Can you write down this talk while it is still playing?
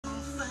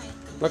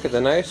Look at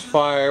the nice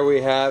fire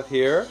we have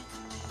here.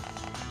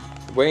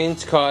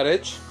 Wayne's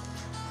cottage.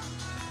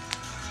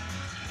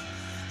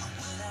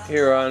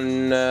 Here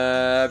on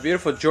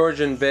beautiful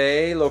Georgian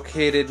Bay,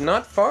 located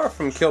not far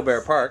from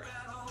Kilbear Park.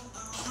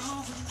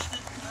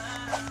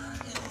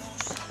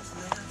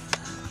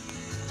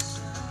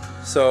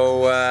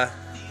 So,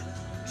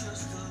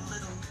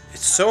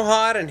 it's so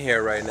hot in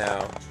here right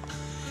now.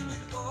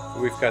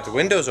 We've got the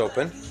windows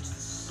open.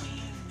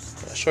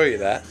 I'll show you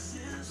that.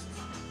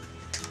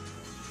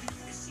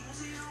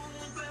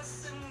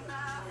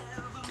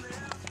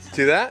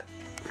 See that?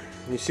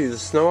 You see the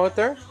snow out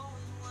there?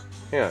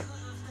 Yeah,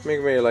 make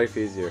your life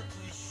easier.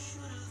 See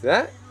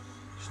that?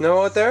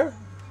 Snow out there?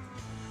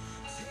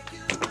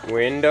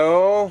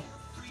 Window.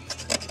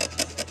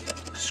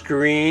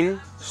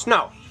 Screen.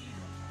 Snow.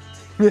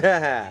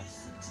 Yeah.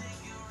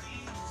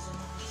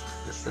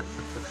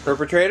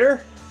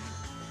 Perpetrator.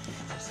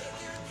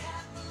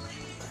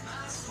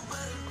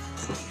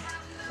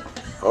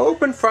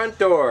 Open front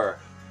door.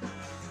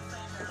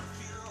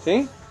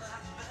 See?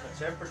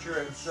 The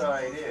temperature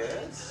inside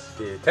is...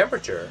 The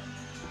temperature.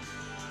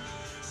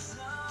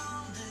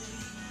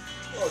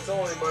 Oh, it's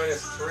only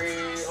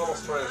 -3,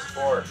 almost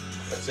 -4.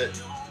 That's it.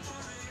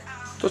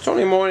 So it's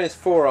only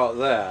 -4 out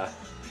there.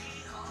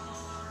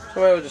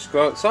 So I'll just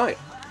go outside.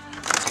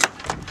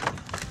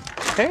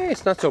 Hey,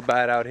 it's not so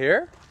bad out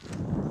here.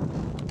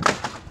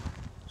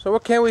 So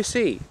what can we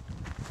see?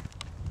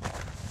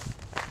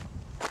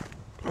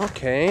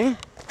 Okay.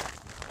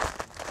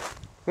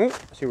 Ooh,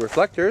 see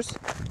reflectors.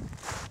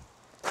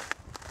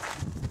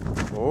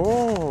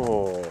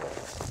 Oh.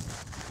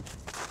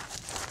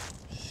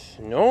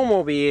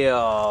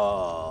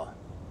 Snowmobile.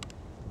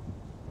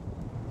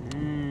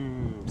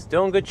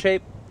 Still in good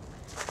shape,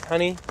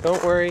 honey.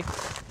 Don't worry.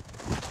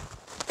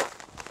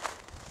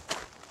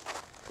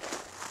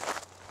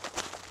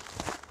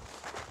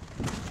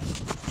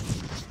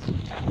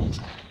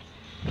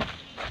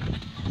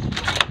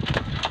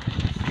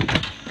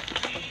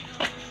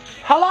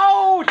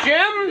 Hello,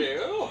 Jim.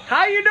 Hello.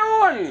 How you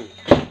doing?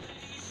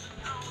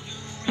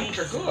 Things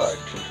are good.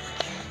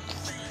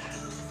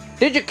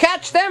 Did you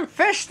catch them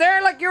fish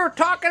there like you were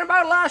talking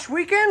about last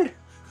weekend?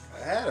 I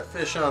had a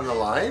fish on the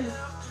line.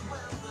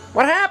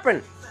 What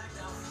happened?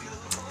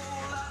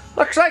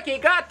 Looks like you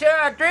got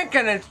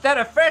drinking instead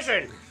of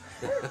fishing.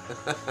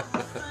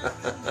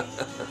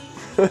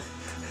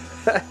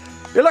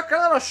 You look a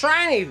little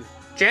shiny,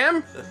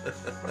 Jim.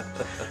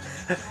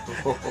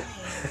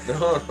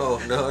 No.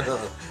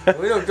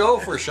 We don't go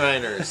for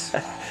shiners.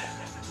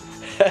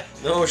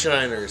 No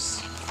shiners.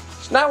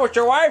 It's not what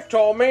your wife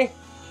told me.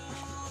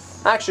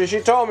 Actually, she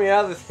told me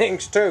other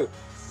things too.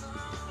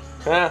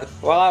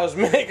 While I was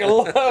making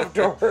love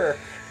to her.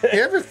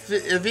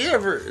 Have you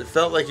ever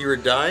felt like you were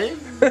dying?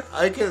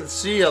 I can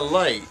see a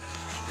light.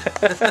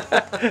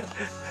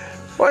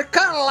 What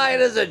kind of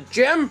light is it,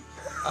 Jim?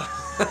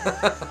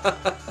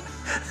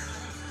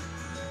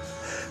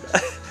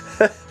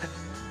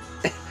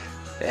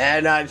 Yeah,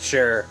 not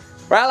sure.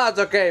 Well, that's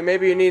okay.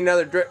 Maybe you need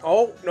another drink.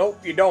 Oh, nope,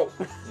 you don't.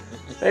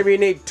 Maybe you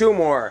need 2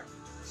 more.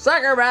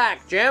 Suck her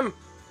back, Jim.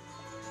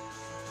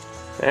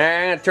 I'm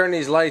gonna turn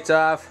these lights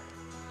off.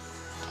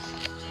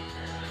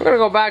 We're gonna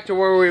go back to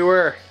where we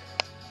were.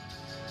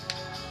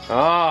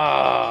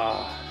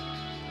 Well,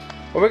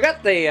 we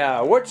got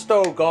the wood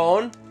stove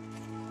going.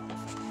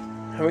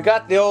 And we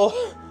got the old...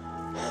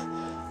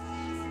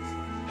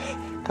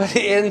 got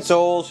the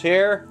insoles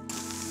here.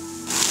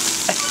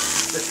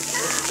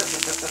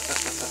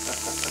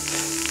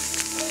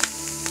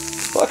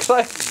 Looks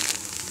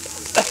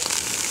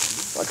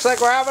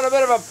like we're having a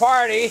bit of a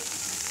party.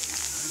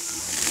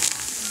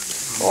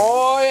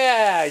 Oh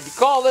yeah, you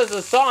call this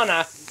a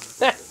sauna.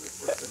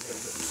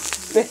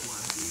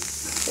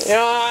 You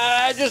know,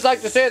 I'd just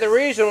like to say the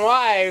reason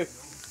why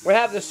we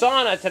have the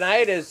sauna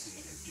tonight is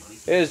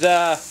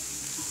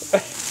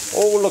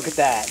oh, look at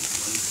that.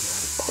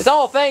 It's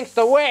all thanks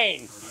to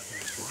Wayne.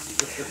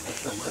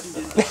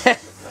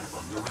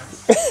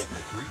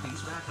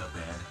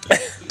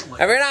 If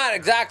you're not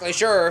exactly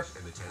sure,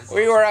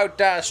 we were out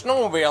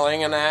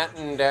snowmobiling and that,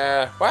 and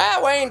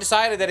well, Wayne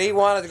decided that he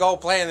wanted to go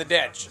play in the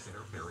ditch.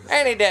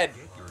 And he did.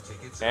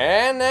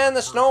 And then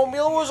the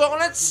snowmobile was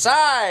on its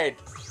side.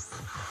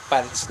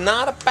 But it's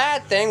not a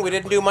bad thing. We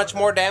didn't do much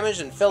more damage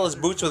than fill his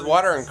boots with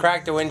water and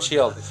crack the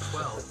windshield.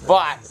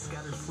 But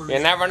you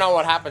never know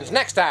what happens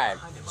next time.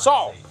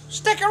 So,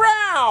 stick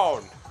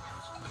around!